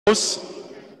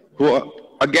who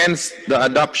against the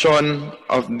adoption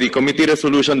of the committee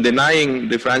resolution denying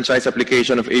the franchise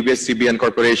application of ABS CBN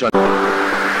Corporation.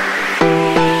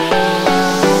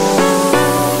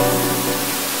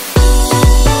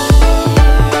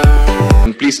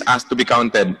 And please ask to be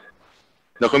counted.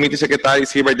 The committee secretary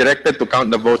is hereby directed to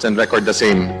count the votes and record the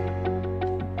same.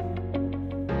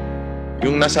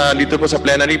 Yung nasa dito po sa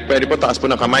plenary, pwede po taas po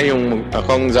ng kamay yung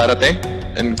Kong Zarate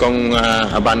and Kong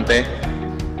Abante.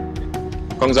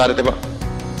 Kong Zarate po.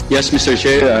 Yes, Mr.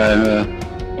 Chair,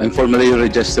 I'm formally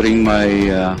registering my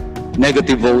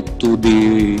negative vote to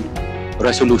the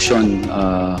resolution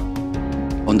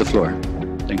on the floor.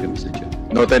 Thank you, Mr. Chair.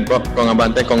 Noted po, Kong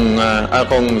Abante, Kong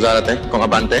Zarate, Kong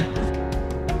Abante.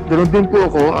 Ganun din po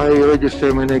ako, I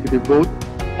register my negative vote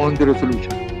on the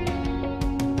resolution.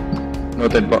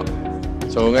 Noted po.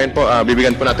 So ngayon po,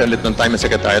 bibigyan po natin ulit ng time ng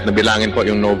Secretariat na bilangin po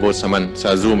yung no votes naman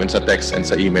sa Zoom and sa text and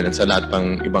sa email and sa lahat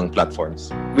pang ibang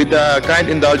platforms. With the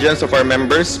kind indulgence of our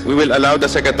members, we will allow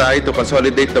the Secretary to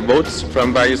consolidate the votes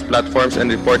from various platforms and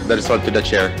report the result to the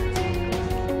Chair.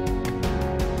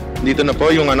 Dito na po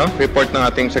yung report ng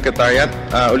ating Secretariat.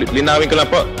 Linawin ko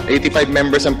lang po, 85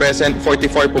 members ang present,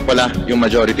 44 po pala yung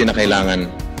majority na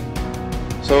kailangan.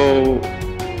 So,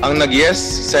 ang nag-yes,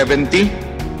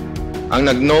 70. Ang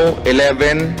nag-no,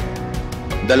 11,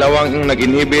 dalawang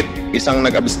nag-inhibit, isang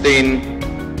nag-abstain.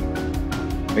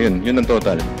 Ayun, yun ang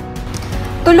total.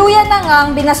 Tuluyan na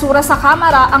ngang binasura sa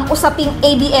Kamara ang usaping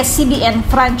ABS CBN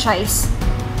franchise.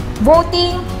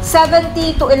 Voting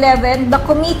 70 to 11, the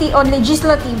Committee on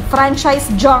Legislative Franchise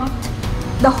junked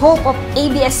the hope of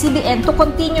ABS CBN to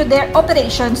continue their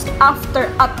operations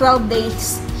after a 12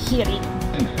 days hearing.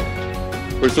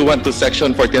 Pursuant to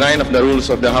Section 49 of the Rules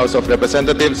of the House of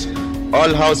Representatives, all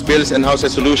House bills and House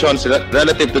resolutions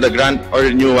relative to the grant or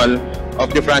renewal of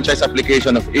the franchise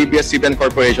application of ABS CBN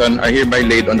Corporation are hereby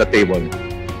laid on the table.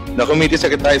 The committee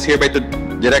secretary is hereby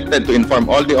directed to inform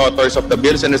all the authors of the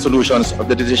bills and resolutions of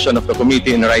the decision of the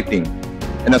committee in writing,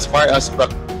 and as far as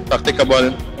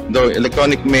practicable, the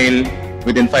electronic mail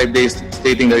within 5 days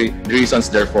stating the reasons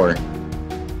therefore.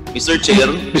 Mr.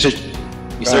 Chair,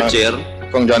 Mr. Chair,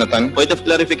 Kong Jonathan. Point of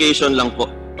clarification lang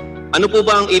po. Ano po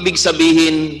ba ang ibig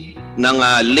sabihin ng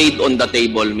laid on the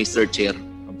table, Mr. Chair?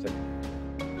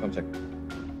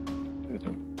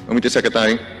 Committee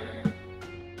Secretary.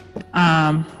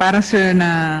 Para sir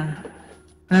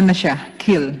na siya,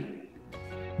 kill.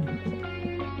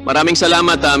 Maraming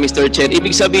salamat, Mr. Chair.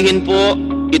 Ibig sabihin po,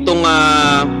 itong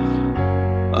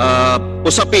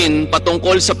usapin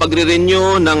patungkol sa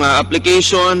pagre-renew ng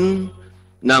application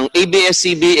ng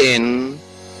ABS-CBN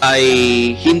ay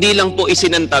hindi lang po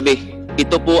isinantabi.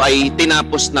 Ito po ay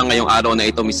tinapos na ngayong araw na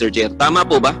ito, Mr. Chair. Tama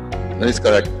po ba? That is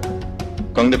correct.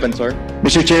 Kong Defensor.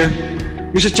 Mr. Chair,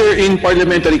 in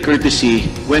parliamentary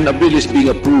courtesy, when a bill is being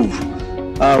approved,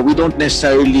 we don't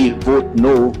necessarily vote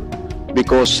no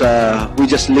because we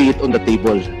just lay it on the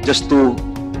table just to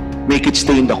make it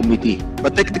stay in the committee.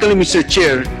 But technically, Mr.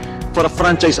 Chair, for a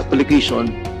franchise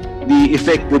application, the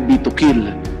effect would be to kill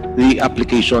the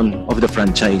application of the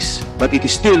franchise. But it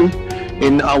is still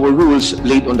in our rules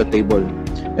laid on the table.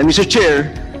 And Mr.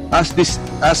 Chair, as this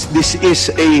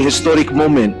is a historic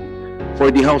moment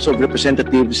for the House of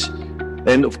Representatives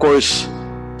and of course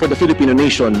for the Filipino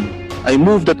nation, I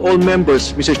move that all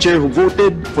members, Mr. Chair, who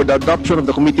voted for the adoption of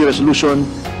the committee resolution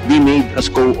be made as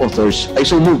co-authors. I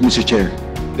so move, Mr. Chair.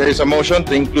 There is a motion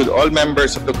to include all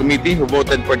members of the committee who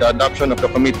voted for the adoption of the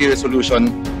committee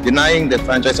resolution denying the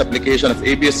franchise application of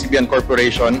ABS CBN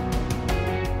Corporation.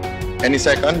 Any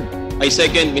second? I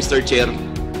second, Mr. Chair.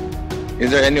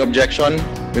 Is there any objection?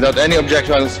 Without any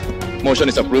objections, motion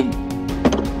is approved.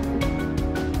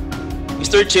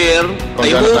 Mr. Chair, I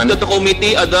move that the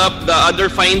committee adopt the other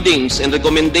findings and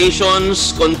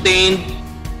recommendations contained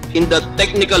in the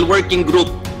technical working group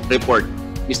report,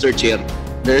 Mr. Chair.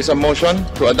 There is a motion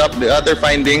to adopt the other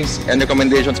findings and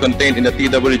recommendations contained in the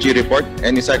TWG report.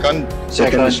 Any second?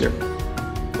 Second, Mr. Chair.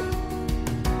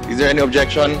 Is there any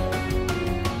objection?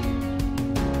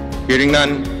 Hearing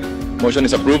none, motion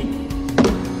is approved.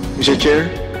 Mr. Chair,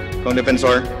 Kong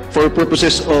Defensor. for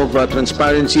purposes of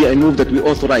transparency, I move that we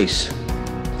authorize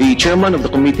the chairman of the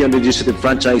Committee on Legislative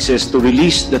Franchises to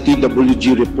release the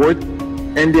TWG report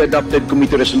and the adopted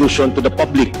committee resolution to the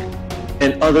public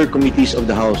and other committees of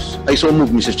the House. I so move,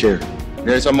 Mr. Chair.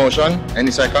 There is a motion.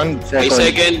 Any second? I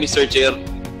second, Mr. Chair.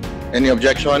 Any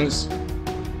objections?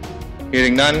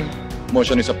 Hearing none,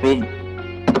 motion is approved.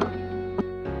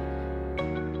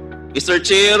 Mr.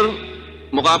 Chair,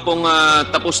 mukha pong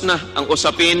tapos na ang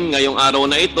usapin ngayong araw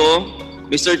na ito.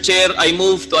 Mr. Chair, I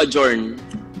move to adjourn.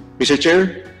 Mr.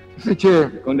 Chair,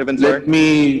 Kong Defensor. let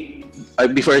me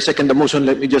Before I second the motion,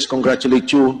 let me just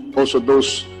congratulate you, also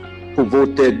those who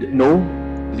voted no.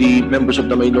 The members of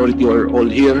the minority are all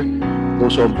here.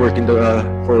 Those who have worked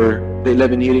for the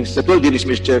 11 hearings, the 12 hearings,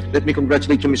 Mr. Chair. Let me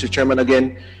congratulate you, Mr. Chairman,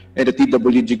 again, and the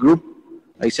TWG group.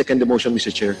 I second the motion,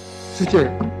 Mr. Chair. Mr. Chair,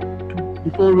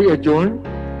 before we adjourn,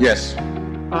 Yes.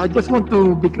 I just want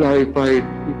to be clarified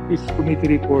if this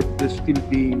committee report will still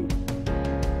be.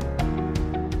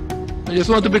 I just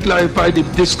want to be clarified if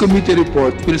this committee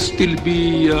report will still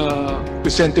be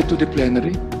presented to the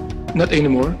plenary, not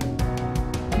anymore.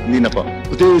 Hindi na po.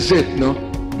 This is it, no?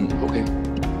 Okay.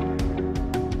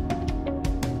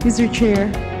 Mr.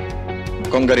 Chair,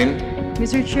 Congarin.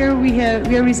 Mr. Chair, we are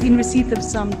in receipt of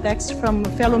some text from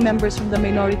fellow members from the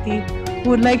minority who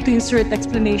would like to insert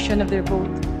explanation of their vote.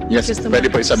 Yes, Just a pwede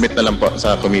po moment. i-submit na lang po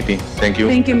sa committee. Thank you.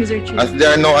 Thank you, Mr. Chair. As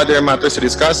there are no other matters to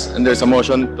discuss and there's a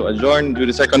motion to adjourn,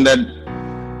 duly seconded,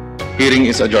 hearing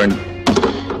is adjourned.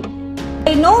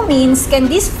 By no means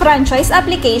can this franchise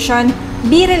application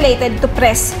be related to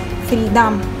press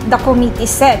freedom, the committee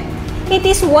said. It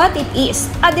is what it is,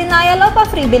 a denial of a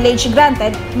privilege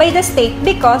granted by the state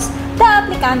because the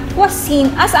applicant was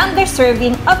seen as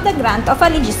undeserving of the grant of a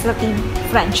legislative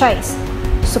franchise.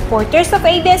 Supporters of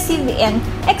ABS CBN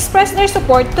expressed their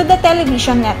support to the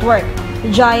television network,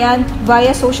 Giant,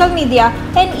 via social media,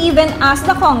 and even asked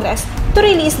the Congress to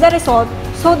release the result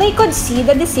so they could see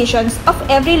the decisions of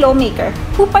every lawmaker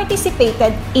who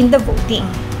participated in the voting.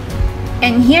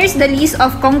 And here's the list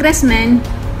of congressmen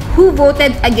who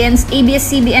voted against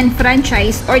ABS CBN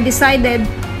franchise or decided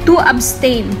to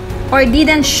abstain or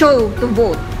didn't show to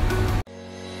vote.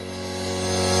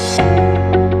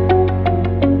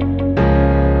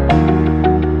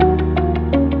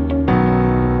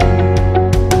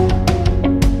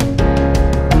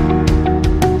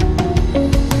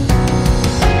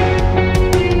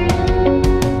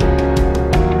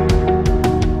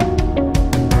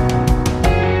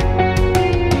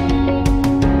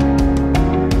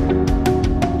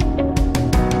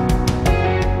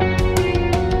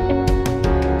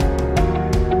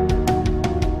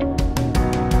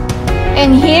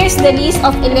 And here's the list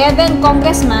of 11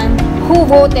 congressmen who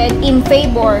voted in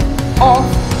favor of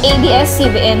ABS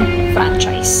CBN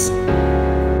franchise.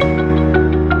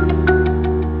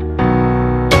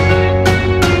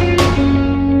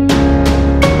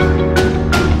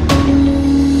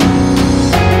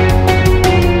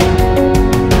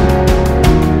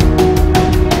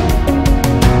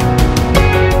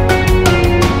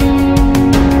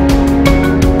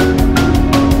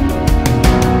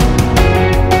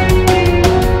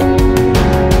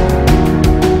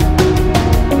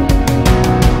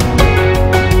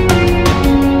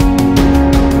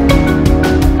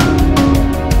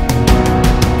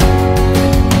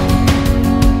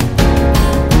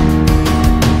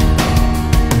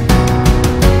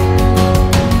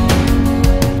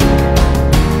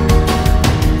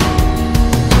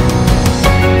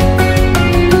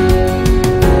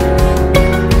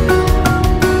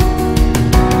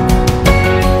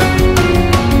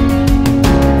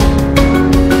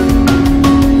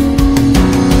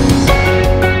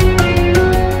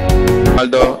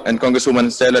 And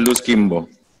Congresswoman Stella Luz Quimbo.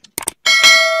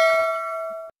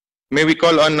 May we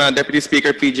call on Deputy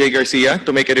Speaker P.J. Garcia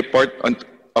to make a report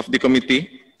of the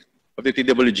committee of the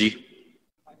TWG.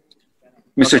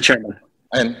 Mr. Chairman.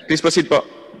 And please proceed po.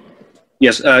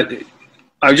 Yes, I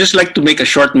would just like to make a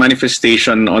short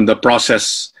manifestation on the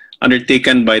process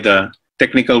undertaken by the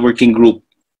technical working group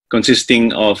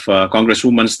consisting of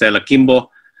Congresswoman Stella Quimbo,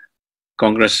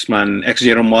 Congressman X.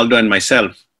 Romualdo, and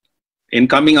myself in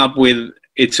coming up with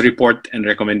its report and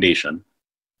recommendation.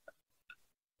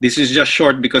 This is just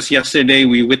short because yesterday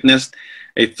we witnessed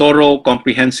a thorough,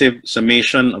 comprehensive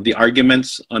summation of the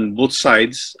arguments on both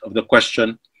sides of the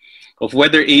question of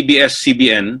whether ABS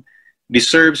CBN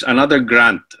deserves another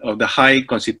grant of the high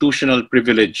constitutional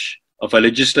privilege of a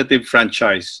legislative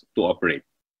franchise to operate.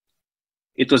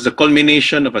 It was the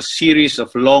culmination of a series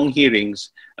of long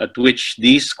hearings at which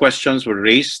these questions were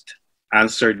raised,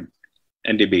 answered,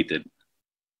 and debated.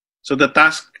 So the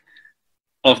task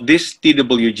of this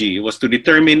TWG was to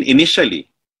determine initially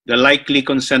the likely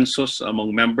consensus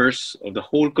among members of the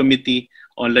whole Committee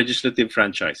on Legislative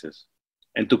Franchises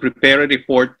and to prepare a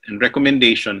report and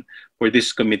recommendation for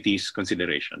this committee's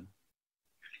consideration.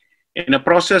 In a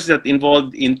process that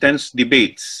involved intense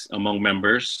debates among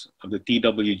members of the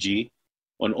TWG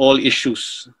on all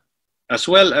issues, as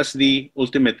well as the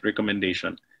ultimate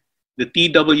recommendation, the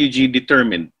TWG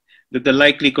determined that the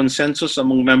likely consensus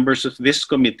among members of this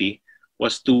committee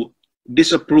was to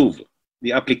disapprove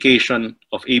the application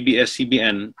of ABS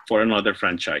CBN for another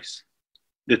franchise.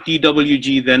 The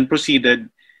TWG then proceeded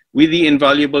with the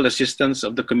invaluable assistance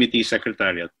of the committee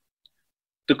secretariat,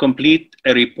 to complete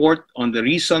a report on the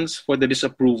reasons for the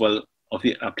disapproval of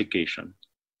the application.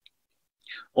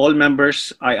 All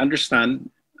members, I understand,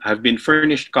 have been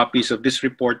furnished copies of this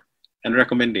report and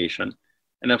recommendation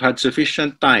and have had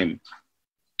sufficient time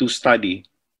to study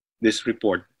this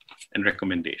report and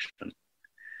recommendation.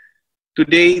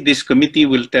 Today, this committee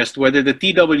will test whether the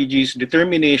TWG's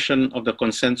determination of the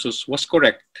consensus was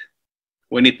correct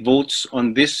when it votes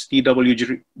on this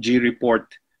TWG report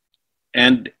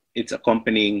and its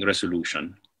accompanying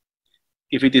resolution.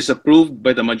 If it is approved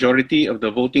by the majority of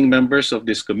the voting members of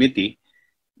this committee,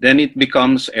 then it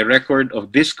becomes a record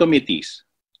of this committee's,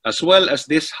 as well as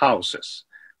this House's,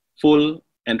 full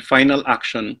and final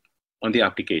action on the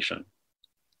application.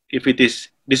 If it is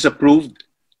disapproved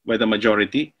by the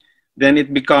majority, then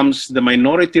it becomes the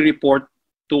minority report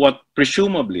to what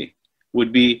presumably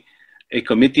would be a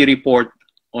committee report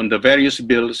on the various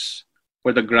bills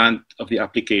for the grant of the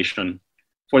application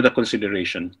for the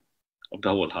consideration of the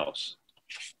whole House.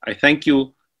 I thank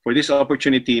you for this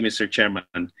opportunity, Mr. Chairman,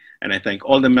 and I thank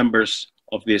all the members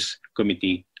of this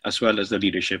committee as well as the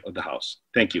leadership of the House.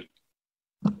 Thank you.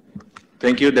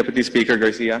 Thank you, Deputy Speaker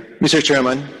Garcia. Mr.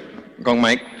 Chairman. Gong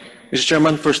Mike. Mr.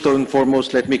 Chairman, first and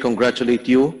foremost, let me congratulate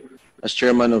you as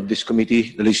chairman of this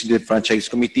committee, the Legislative Franchise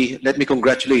Committee. Let me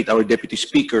congratulate our Deputy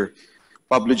Speaker,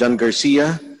 Pablo John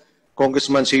Garcia,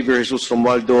 Congressman Xavier Jesus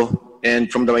Romualdo,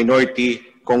 and from the minority,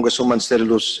 Congresswoman Stella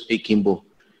Luz Quimbo.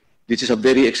 This is a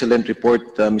very excellent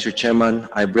report, Mr. Chairman.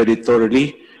 I've read it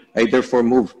thoroughly. I therefore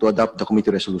move to adopt the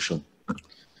committee resolution.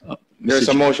 There's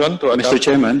a motion to adopt. Mr.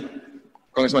 Chairman,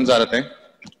 Congressman Zarate.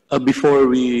 before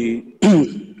we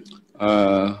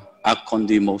act on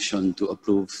the motion to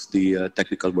approve the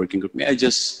technical working group, may I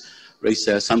just raise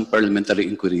some parliamentary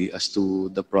inquiry as to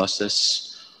the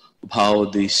process of how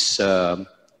this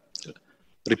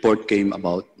report came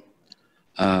about.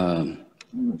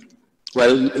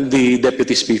 Well, the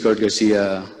Deputy Speaker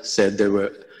Garcia said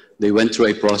they went through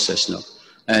a process, no?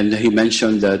 And he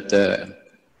mentioned that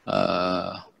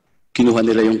kinuha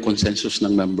nila yung consensus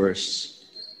ng members.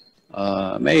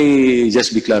 May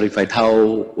just be clarified how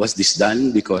was this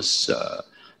done, because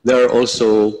there are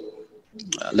also,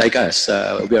 like us,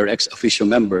 we are ex-officio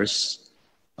members.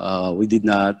 We did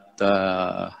not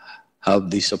have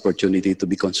this opportunity to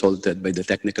be consulted by the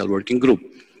technical working group,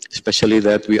 especially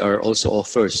that we are also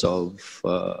authors of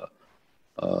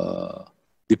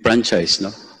the franchise,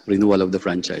 no? Renewal of the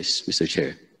franchise, Mr.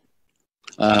 Chair.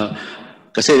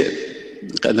 Kasi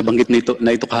nabanggit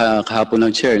na ito kahapon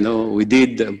ng Chair, no? We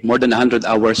did more than 100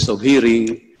 hours of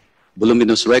hearing,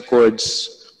 voluminous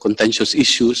records, contentious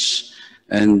issues,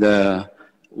 and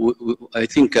I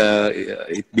think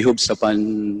it behooves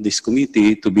upon this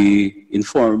committee to be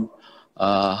informed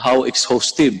how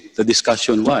exhaustive the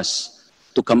discussion was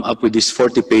to come up with this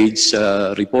 40-page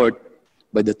report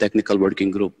by the technical working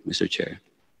group, Mr. Chair.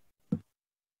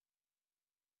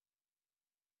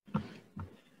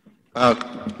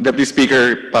 Deputy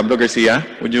Speaker Pablo Garcia,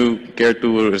 would you care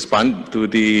to respond to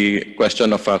the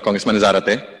question of Congressman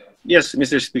Zarate? Yes,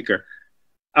 Mr. Speaker.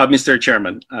 Mr.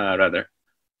 Chairman, rather.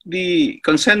 The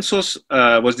consensus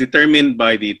was determined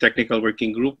by the technical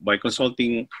working group by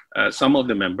consulting some of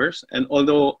the members, and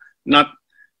although not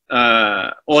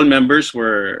all members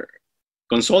were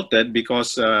consulted,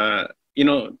 because you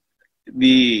know,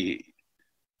 the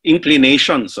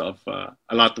inclinations of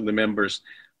a lot of the members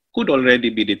could already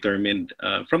be determined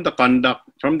from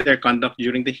their conduct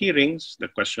during the hearings, the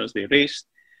questions they raised,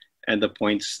 and the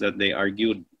points that they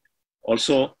argued.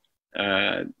 Also,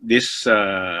 this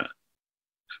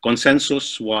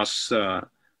consensus was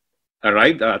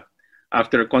arrived at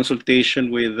after a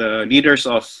consultation with leaders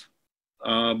of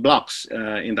blocks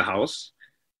in the House.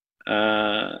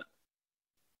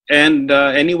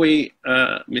 Anyway,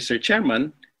 Mr.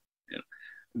 Chairman,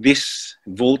 this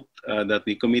vote that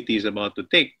the committee is about to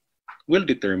take will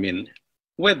determine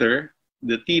whether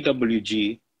the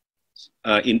TWG's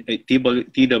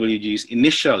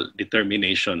initial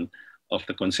determination of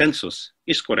the consensus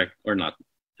is correct or not.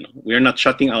 You know, we are not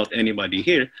shutting out anybody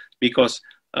here, because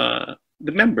the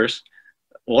members,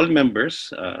 all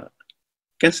members,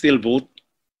 can still vote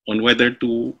on whether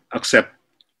to accept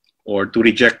or to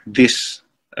reject this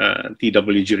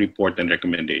TWG report and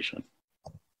recommendation.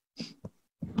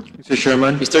 Mr.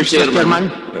 Chairman. Mr. Chairman.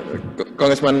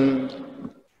 Congressman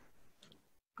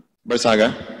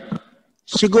Barsaga.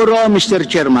 Siguro, Mr.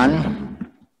 Chairman,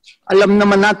 alam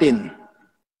naman natin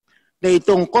na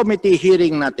itong committee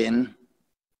hearing natin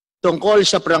tungkol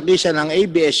sa prangkisa ng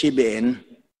ABS CBN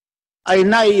ay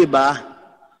naiiba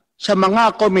sa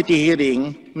mga committee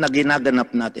hearing na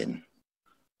ginaganap natin.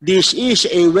 This is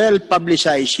a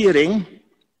well-publicized hearing.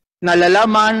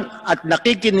 Nalalaman at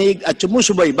nakikinig at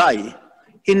sumusubaybay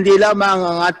hindi lamang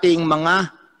ang ating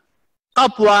mga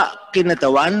kapwa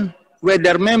kinatawan,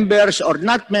 whether members or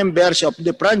not members of the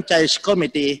franchise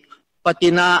committee, pati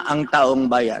na ang taong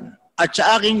bayan. At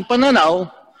sa aking pananaw,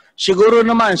 siguro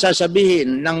naman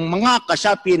sasabihin ng mga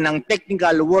kasapi ng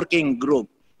technical working group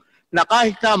na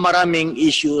kahit na maraming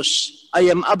issues,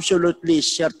 I am absolutely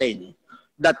certain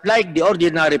that like the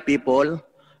ordinary people,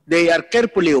 they are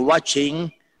carefully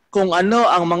watching kung ano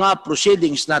ang mga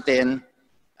proceedings natin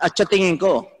at sa tingin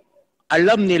ko,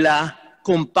 alam nila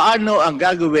kung paano ang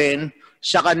gagawin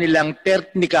sa kanilang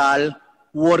technical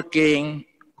working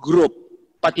group,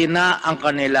 pati na ang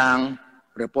kanilang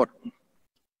report.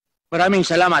 Maraming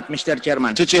salamat, Mr.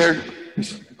 Chairman. Mr. Chair,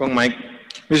 Kong Mike.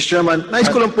 Mr. Chairman,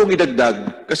 nais ko lang pong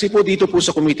idagdag kasi po dito po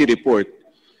sa committee report,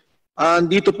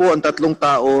 dito po ang tatlong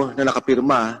tao na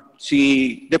nakapirma,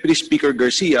 si Deputy Speaker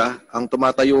Garcia, ang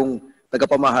tumatayong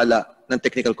tagapamahala ng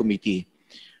Technical Committee.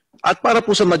 At para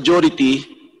po sa majority,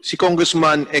 si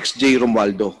Congressman XJ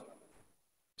Romualdo.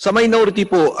 Sa minority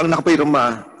po, ang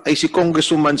nakapirma ay si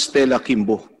Congresswoman Stella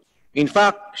Quimbo. In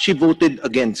fact, she voted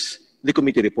against the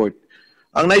committee report.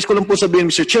 Ang nais ko lang po sabihin,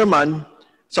 Mr. Chairman,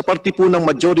 sa party po ng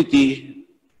majority,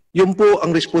 yun po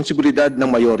ang responsibilidad ng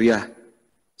mayorya.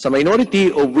 Sa minority,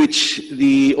 of which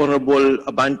the Honorable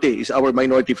Abante is our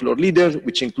minority floor leader,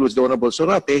 which includes the Honorable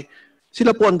Zarate,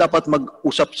 sila po ang dapat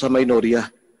mag-usap sa minorya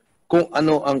kung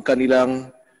ano ang kanilang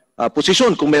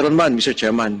posisyon, kung meron man, Mr.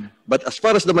 Chairman. But as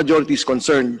far as the majority is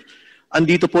concerned,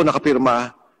 andito po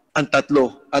nakapirma ang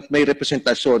tatlo at may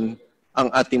representasyon ang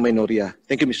ating minorya.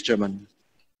 Thank you, Mr. Chairman.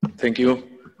 Thank you.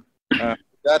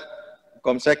 That,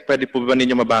 Comsec, pwede po ba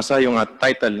ninyo mabasa yung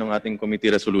title ng ating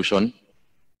committee resolution?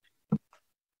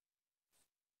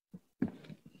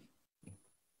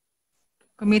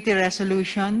 Committee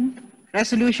resolution.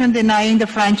 Resolution denying the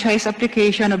franchise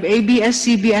application of ABS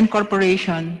CBN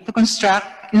Corporation to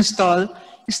construct, install,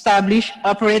 establish,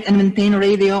 operate, and maintain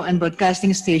radio and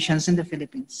broadcasting stations in the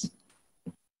Philippines.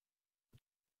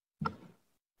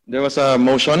 There was a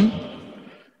motion.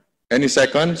 Any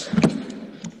seconds?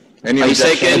 Any I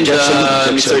objection?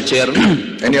 second, Mr. Chair.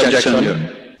 Any objection?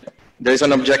 There is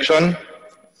an objection.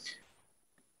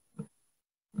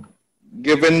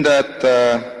 Given that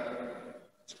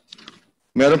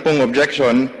meron pong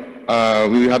objection,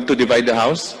 we have to divide the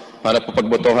House para po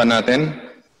pagbotohan natin.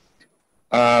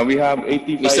 We have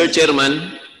 85... Mr.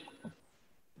 Chairman,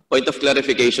 point of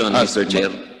clarification, Mr. Chair.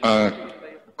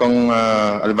 Kong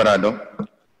Alvarado.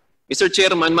 Mr.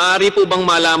 Chairman, maaari po bang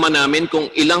malaman namin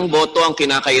kung ilang boto ang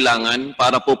kinakailangan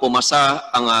para po pumasa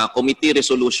ang committee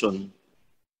resolution?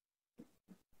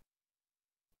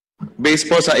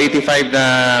 Based po sa 85 na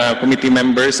committee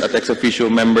members at ex-officio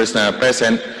members na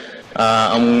present,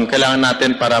 ang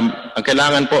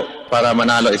kailangan po para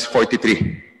manalo is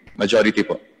 43. Majority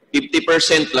po.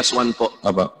 50% plus 1 po.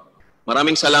 Aba.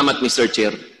 Maraming salamat, Mr.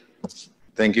 Chair.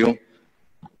 Thank you.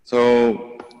 So,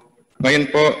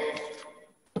 ngayon po,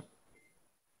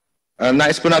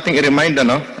 nais po nating i-remind,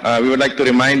 we would like to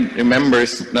remind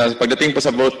members na pagdating po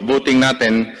sa voting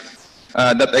natin,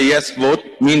 that a yes vote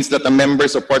means that a member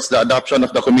supports the adoption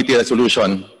of the committee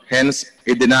resolution. Hence,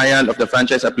 a denial of the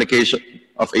franchise application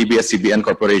of ABS CBN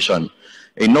Corporation.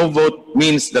 A no vote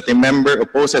means that a member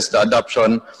opposes the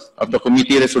adoption of the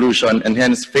committee resolution and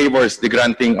hence favors the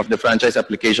granting of the franchise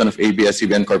application of ABS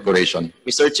CBN Corporation.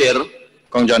 Mr. Chair,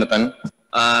 Kong Jonathan.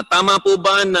 Tama po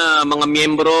ba na mga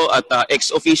miyembro at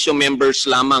ex-officio members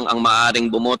lamang ang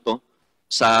maaaring bumoto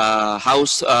sa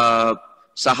House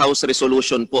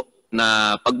resolution po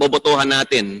na pagbobotohan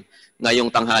natin ngayong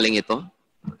tanghaling ito?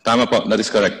 Tama po, that is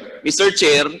correct. Mr.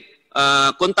 Chair,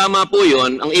 kung tama po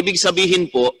yun, ang ibig sabihin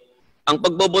po, ang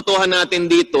pagbobotohan natin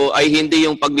dito ay hindi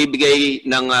yung pagbibigay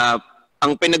ng,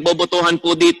 ang pinagbobotohan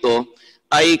po dito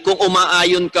ay kung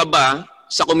umaayon ka ba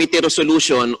sa committee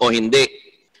resolution o hindi.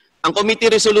 Ang committee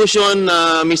resolution,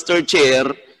 Mr. Chair,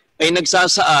 ay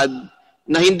nagsasaad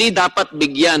na hindi dapat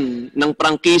bigyan ng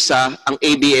prangkisa ang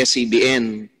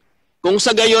ABS-CBN. Kung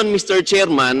sa gayon, Mr.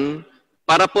 Chairman,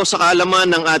 para po sa kaalaman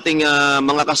ng ating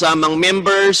mga kasamang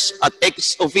members at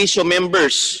ex-officio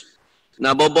members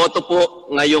na boboto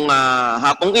po ngayong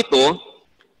hapong ito,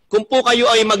 kung po kayo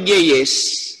ay mag-yes,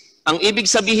 ang ibig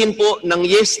sabihin po ng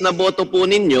yes na boto po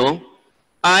ninyo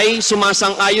ay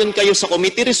sumasang-ayon kayo sa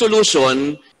committee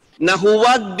resolution na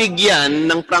huwag bigyan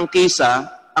ng prangkisa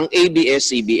ang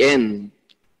ABS-CBN.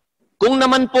 Kung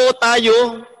naman po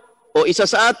tayo o isa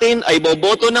sa atin ay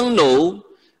boboto ng no,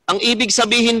 ang ibig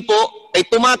sabihin po ay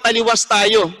tumataliwas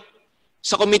tayo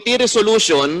sa committee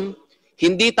resolution,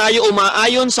 hindi tayo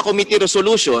umaayon sa committee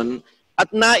resolution, at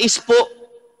nais po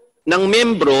ng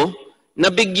membro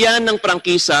na bigyan ng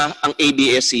prangkisa ang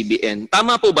ABS CBN.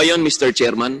 Tama po ba yon, Mr.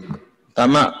 Chairman?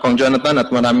 Tama, Kong Jonathan,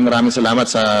 at maraming salamat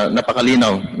sa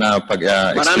napakalinaw na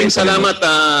pag-explain. Maraming salamat,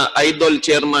 Idol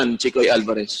Chairman Chicoy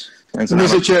Alvarez.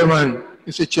 Mr. Chairman,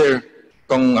 Mr. Chair,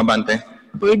 Kong Abante.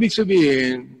 so ibig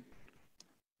sabihin,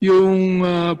 yung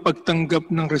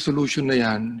pagtanggap ng resolution na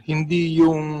yan, hindi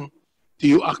yung do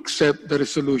you accept the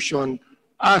resolution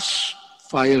as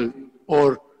filed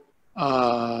or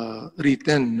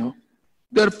written, no?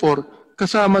 Therefore,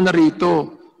 kasama na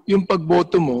rito yung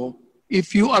pagboto mo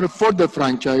if you are for the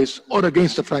franchise or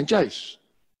against the franchise.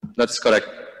 That's correct.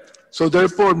 So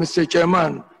therefore, Mr.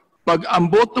 Chairman, pag ang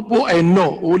boto po ay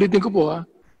no, ulitin ko po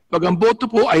pag ang boto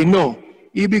po ay no,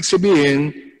 ibig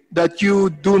sabihin that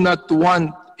you do not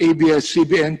want ABS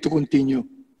CBN to continue.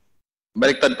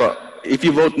 Baliktad po. If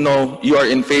you vote no, you are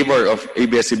in favor of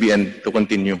ABS CBN to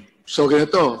continue. So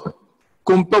ganito,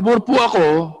 kung pabor po ako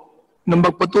na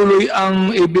magpatuloy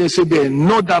ang ABS CBN,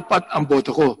 no dapat ang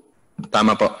boto ko.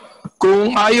 Tama po.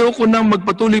 Kung ayaw ko nang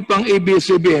magpatuloy pang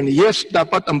ABS-CBN, yes,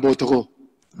 dapat ang boto ko.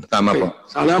 Tama po.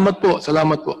 Salamat po.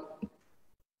 Salamat po.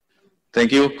 Thank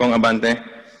you, Kong Abante.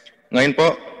 Ngayon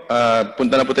po,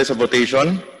 punta na po tayo sa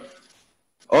votation.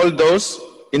 All those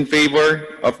in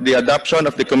favor of the adoption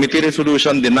of the committee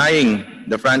resolution denying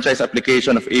the franchise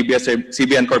application of ABS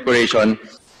CBN Corporation,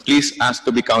 please ask to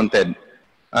be counted.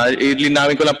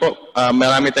 Ilinawin ko lang po,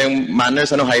 marami tayong manners,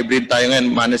 hybrid tayo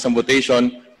ngayon, manners ng votation.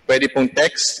 Pwede pong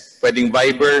text, pwedeng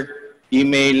Viber,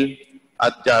 email,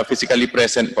 at physically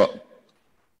present po.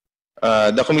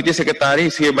 The committee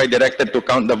secretary is hereby directed to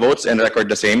count the votes and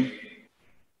record the same.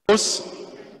 Those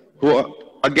who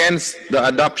against the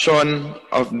adoption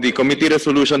of the committee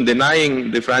resolution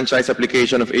denying the franchise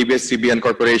application of ABS CBN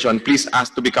Corporation, please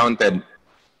ask to be counted.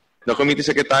 The committee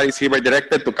secretary is hereby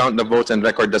directed to count the votes and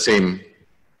record the same.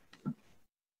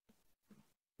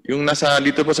 Yung nasa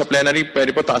dito po sa plenary,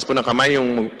 pwede po taas po ng kamay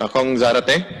yung Kong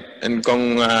Zarate and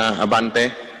Kong Abante.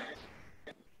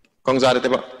 Kong Zarate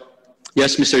po.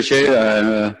 Yes, Mr. Chair,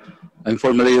 I'm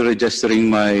formally registering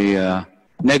my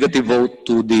negative vote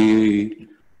to the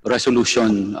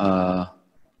resolution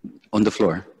on the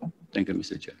floor. Thank you,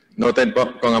 Mr. Chair. Noted po,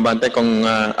 Kong Abante, Kong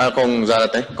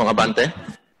Zarate, Kong Abante.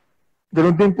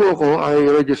 Ganun din po ako, I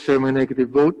register my negative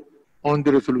vote on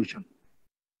the resolution.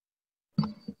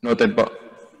 Noted po.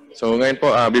 So ngayon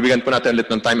po, bibigyan po natin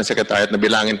ulit ng time ng Secretariat na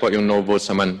bilangin po yung no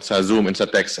votes naman sa Zoom and sa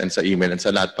text and sa email and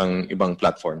sa lahat pang ibang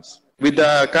platforms. With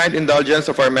the kind indulgence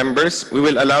of our members, we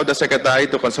will allow the Secretary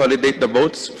to consolidate the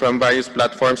votes from various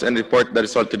platforms and report the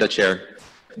result to the Chair.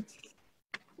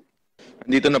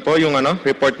 Dito na po yung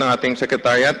report ng ating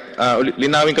Secretariat.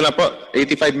 Linawin ko lang po,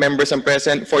 85 members ang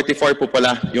present, 44 po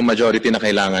pala yung majority na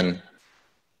kailangan.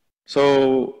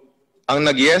 So, ang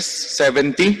nag-yes,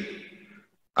 70.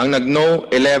 Ang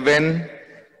nag-no, 11,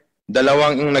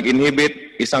 dalawang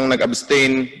nag-inhibit, isang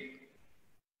nag-abstain.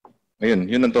 Ayun,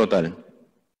 yun ang total.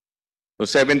 So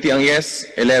 70 ang yes,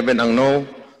 11 ang no,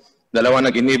 dalawang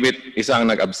nag-inhibit, isang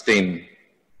nag-abstain.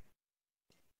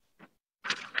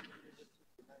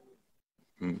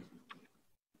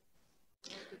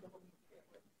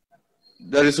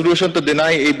 The resolution to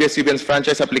deny ABS CBN's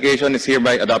franchise application is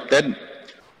hereby adopted.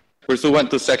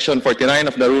 Pursuant to Section 49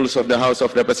 of the Rules of the House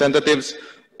of Representatives,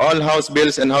 all House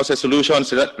bills and House resolutions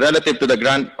relative to the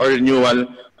grant or renewal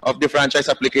of the franchise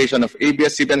application of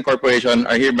ABS CBN Corporation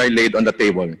are hereby laid on the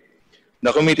table.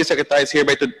 The committee secretary is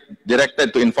hereby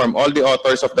directed to inform all the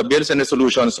authors of the bills and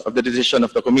resolutions of the decision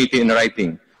of the committee in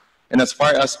writing, and as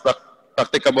far as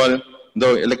practicable,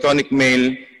 though electronic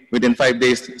mail within 5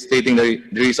 days stating the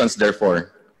reasons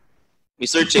therefore.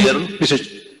 Mr. Chair,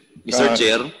 Mr.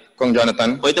 Chair, Kong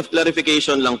Jonathan. Point of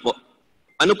clarification lang po.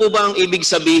 Ano po ba ang ibig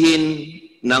sabihin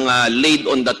ng laid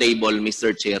on the table,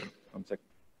 Mr. Chair?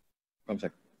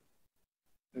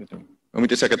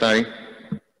 Committee Secretary.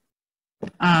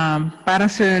 Para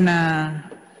sir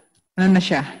na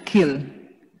siya, kill.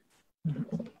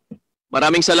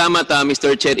 Maraming salamat,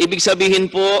 Mr. Chair. Ibig sabihin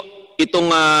po, itong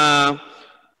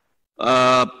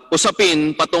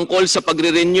usapin patungkol sa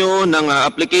pagre-renew ng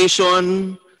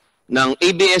application ng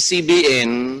ABS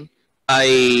CBN ay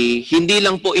hindi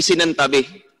lang po isinantabi.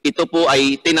 Ito po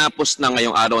ay tinapos na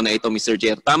ngayong araw na ito, Mr.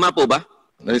 Chair. Tama po ba?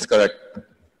 That is correct.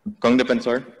 Kong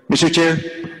Defensor. Mr.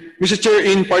 Chair,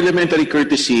 in parliamentary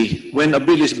courtesy, when a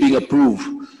bill is being approved,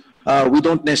 we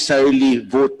don't necessarily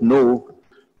vote no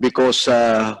because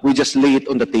we just lay it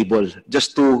on the table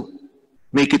just to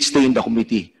make it stay in the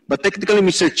committee. But technically,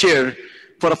 Mr. Chair,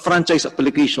 for a franchise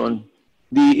application,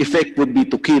 the effect would be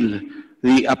to kill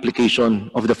the application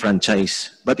of the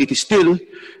franchise. But it is still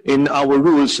in our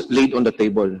rules laid on the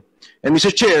table. And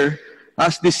Mr. Chair,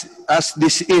 as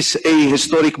this is a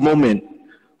historic moment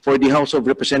for the House of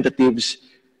Representatives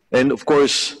and of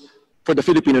course for the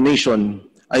Filipino nation,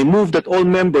 I move that all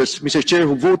members, Mr. Chair,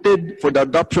 who voted for the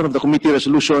adoption of the committee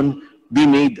resolution be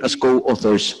made as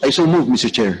co-authors. I so move,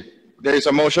 Mr. Chair. There is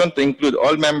a motion to include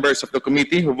all members of the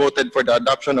committee who voted for the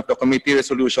adoption of the committee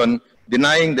resolution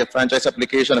denying the franchise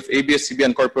application of ABS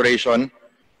CBN Corporation.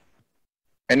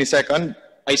 Any second?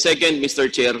 I second,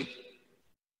 Mr. Chair.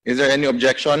 Is there any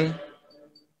objection?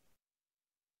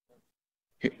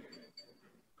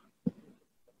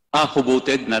 Who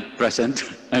voted, not present?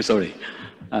 I'm sorry.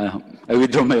 I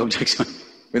withdraw my objection.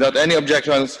 Without any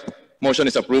objections, motion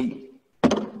is approved.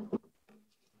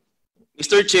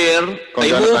 Mr. Chair,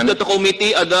 I move that the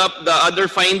committee adopt the other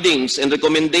findings and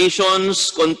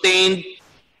recommendations contained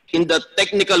in the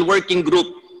technical working group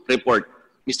report,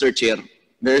 Mr. Chair.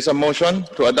 There is a motion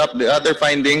to adopt the other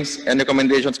findings and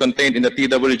recommendations contained in the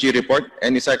TWG report.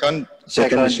 Any second?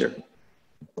 Second, Mr. Chair.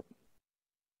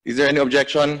 Is there any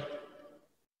objection?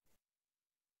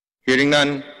 Hearing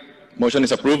none, motion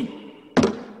is approved.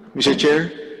 Mr.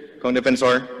 Chair,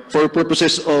 Defensor. for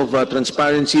purposes of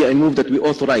transparency, I move that we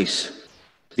authorize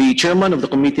the chairman of the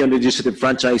Committee on Legislative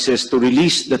Franchises to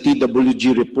release the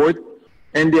TWG report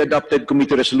and the adopted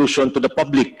committee resolution to the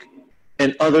public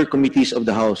and other committees of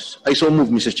the House. I so move,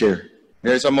 Mr. Chair.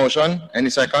 There is a motion. Any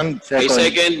second? I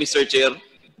second, Mr. Chair.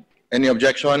 Any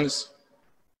objections?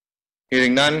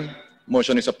 Hearing none,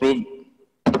 motion is approved.